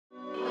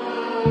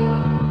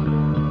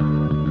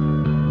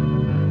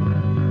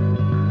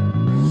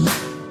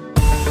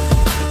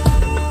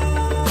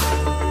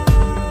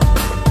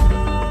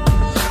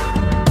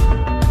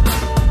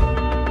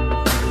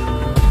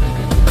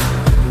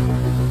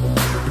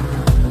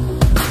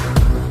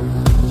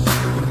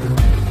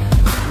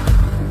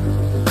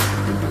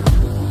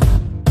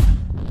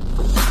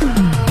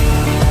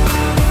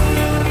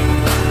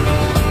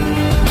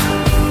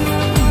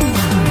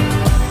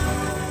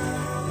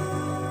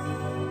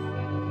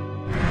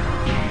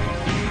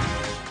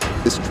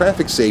this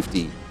traffic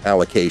safety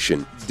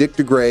allocation. Dick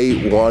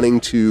DeGray wanting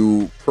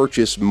to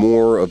purchase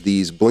more of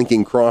these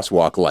blinking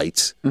crosswalk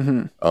lights,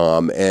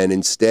 and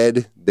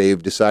instead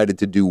they've decided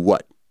to do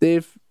what?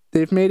 They've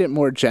made it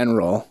more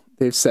general.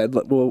 They've said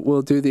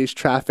we'll do these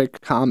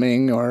traffic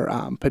calming or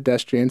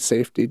pedestrian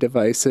safety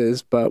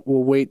devices, but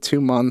we'll wait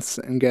 2 months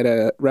and get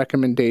a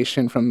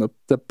recommendation from the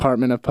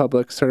Department of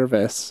Public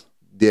Service.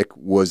 Dick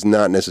was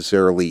not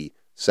necessarily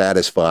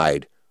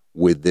satisfied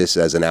with this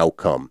as an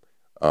outcome,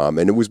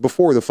 and it was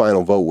before the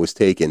final vote was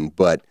taken,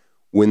 but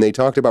when they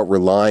talked about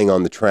relying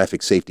on the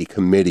Traffic Safety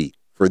Committee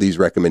for these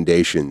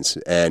recommendations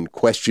and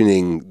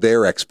questioning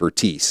their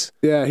expertise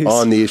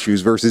on the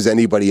issues versus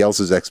anybody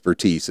else's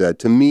expertise.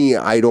 To me,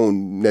 I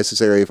don't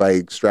necessarily, if I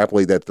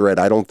extrapolate that thread,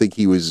 I don't think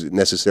he was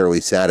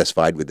necessarily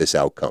satisfied with this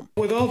outcome.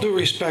 With all due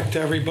respect to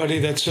everybody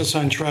that sits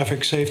on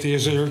traffic safety,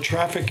 is there a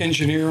traffic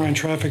engineer on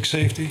traffic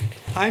safety?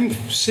 I'm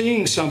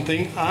seeing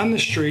something on the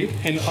street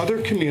in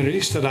other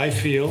communities that I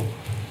feel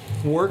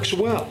works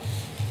well,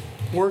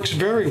 works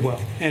very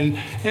well. And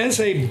as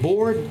a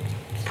board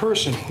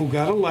person who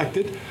got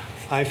elected,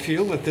 I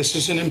feel that this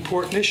is an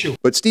important issue.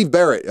 But Steve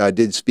Barrett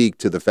did speak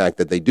to the fact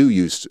that they do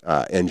use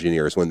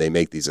engineers when they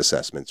make these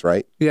assessments,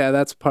 right? Yeah,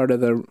 that's part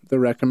of the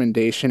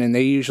recommendation, and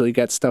they usually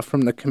get stuff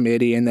from the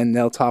committee, and then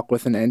they'll talk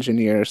with an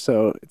engineer.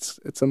 So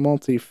it's a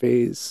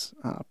multi-phase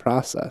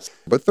process.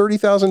 But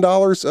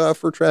 $30,000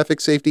 for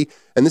traffic safety,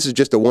 and this is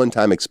just a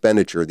one-time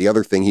expenditure. The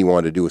other thing he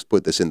wanted to do was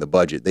put this in the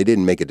budget. They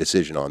didn't make a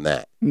decision on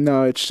that.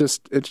 No, it's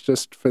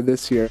just for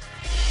this year.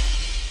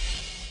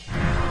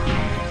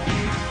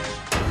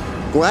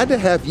 Glad to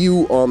have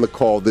you on the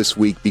call this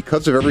week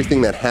because of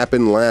everything that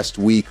happened last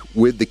week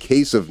with the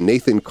case of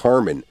Nathan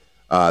Carmen,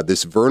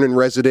 this Vernon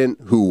resident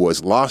who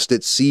was lost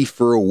at sea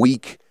for a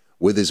week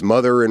with his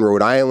mother in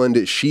Rhode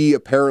Island. She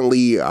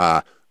apparently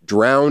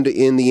drowned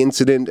in the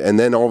incident, and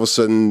then all of a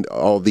sudden,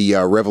 all the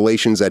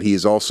revelations that he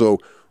is also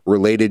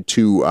related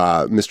to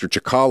Mr.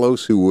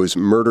 Chikalos, who was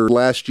murdered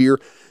last year.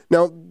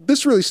 Now,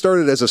 this really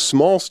started as a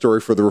small story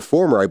for the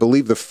Reformer. I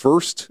believe the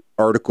first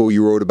article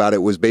you wrote about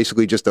it was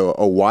basically just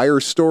a wire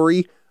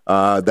story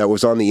that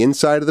was on the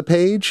inside of the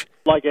page.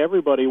 Like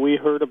everybody, we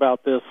heard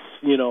about this,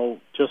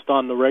 just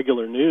on the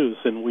regular news,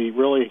 and we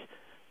really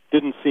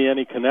didn't see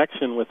any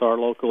connection with our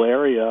local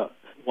area.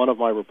 One of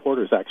my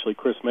reporters, actually,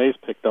 Chris Mays,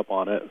 picked up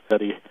on it,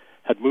 that he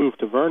had moved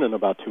to Vernon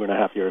about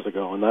 2.5 years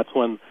ago, and that's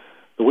when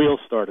the wheels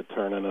started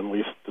turning, and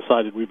we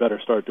decided we better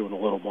start doing a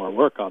little more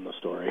work on the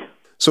story.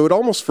 So it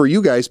almost, for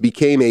you guys,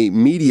 became a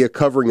media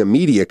covering a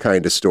media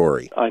kind of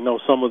story. I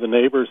know some of the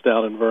neighbors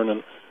down in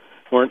Vernon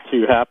weren't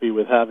too happy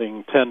with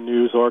having 10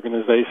 news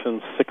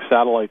organizations, 6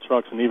 satellite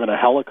trucks, and even a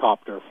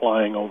helicopter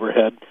flying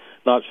overhead.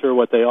 Not sure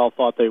what they all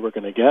thought they were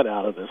going to get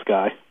out of this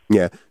guy.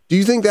 Yeah. Do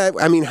you think that,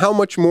 how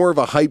much more of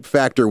a hype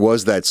factor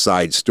was that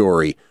side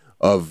story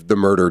of the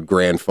murdered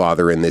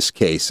grandfather in this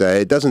case?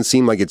 It doesn't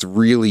seem like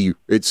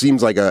it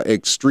seems like an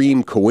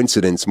extreme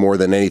coincidence more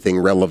than anything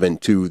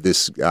relevant to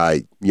this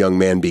young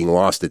man being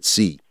lost at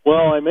sea.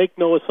 Well, I make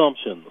no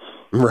assumptions.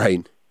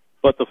 Right.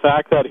 But the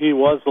fact that he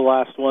was the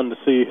last one to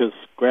see his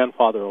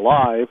grandfather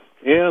alive,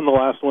 and the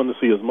last one to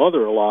see his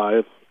mother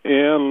alive,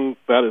 and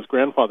that his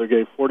grandfather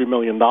gave $40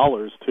 million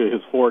to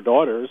his 4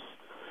 daughters,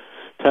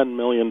 $10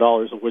 million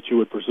of which you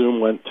would presume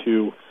went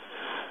to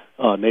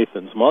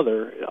Nathan's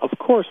mother, of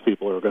course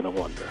people are going to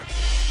wonder.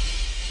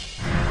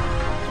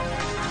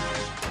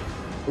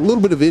 A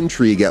little bit of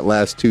intrigue at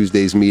last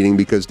Tuesday's meeting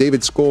because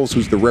David Scholes,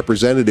 who's the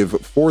representative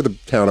for the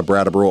town of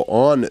Brattleboro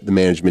on the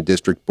Management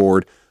District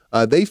Board,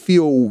 they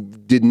feel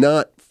did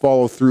not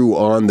follow through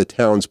on the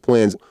town's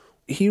plans.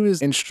 He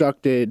was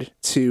instructed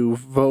to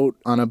vote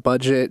on a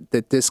budget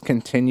that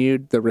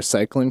discontinued the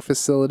recycling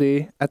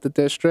facility at the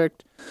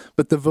district,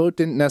 but the vote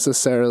didn't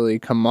necessarily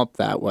come up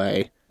that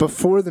way.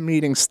 Before the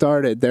meeting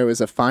started, there was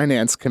a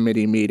finance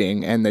committee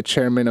meeting, and the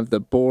chairman of the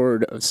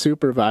board of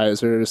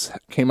supervisors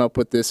came up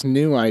with this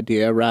new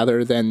idea.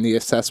 Rather than the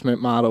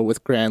assessment model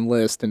with grand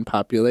list and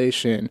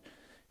population,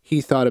 he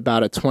thought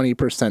about a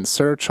 20%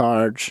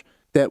 surcharge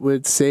that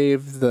would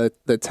save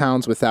the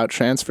towns without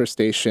transfer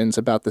stations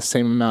about the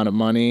same amount of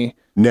money.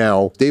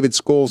 Now, David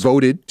Scholes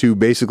voted to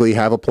basically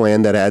have a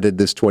plan that added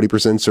this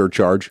 20%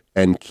 surcharge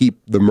and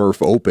keep the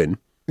MRF open.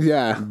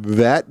 Yeah.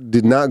 That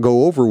did not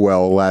go over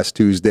well last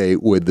Tuesday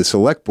with the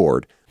select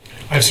board.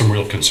 I have some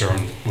real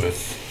concern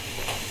with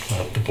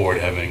the board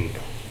having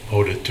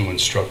voted to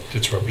instruct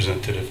its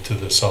representative to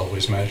the Solid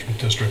Waste Management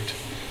District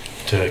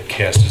to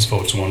cast its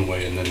votes one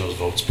way and then those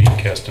votes being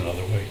cast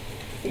another way.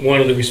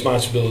 One of the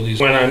responsibilities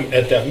when I'm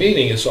at that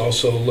meeting is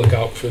also look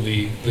out for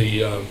the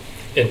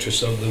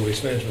interests of the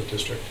Waste Management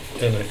District.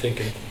 And I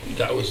think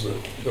that was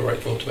the right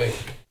vote to make.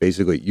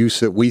 Basically,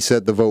 we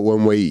said the vote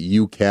one way,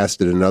 you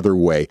cast it another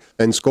way.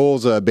 And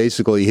Scholes,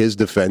 basically his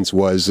defense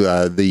was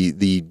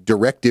the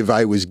directive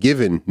I was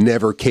given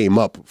never came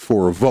up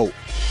for a vote.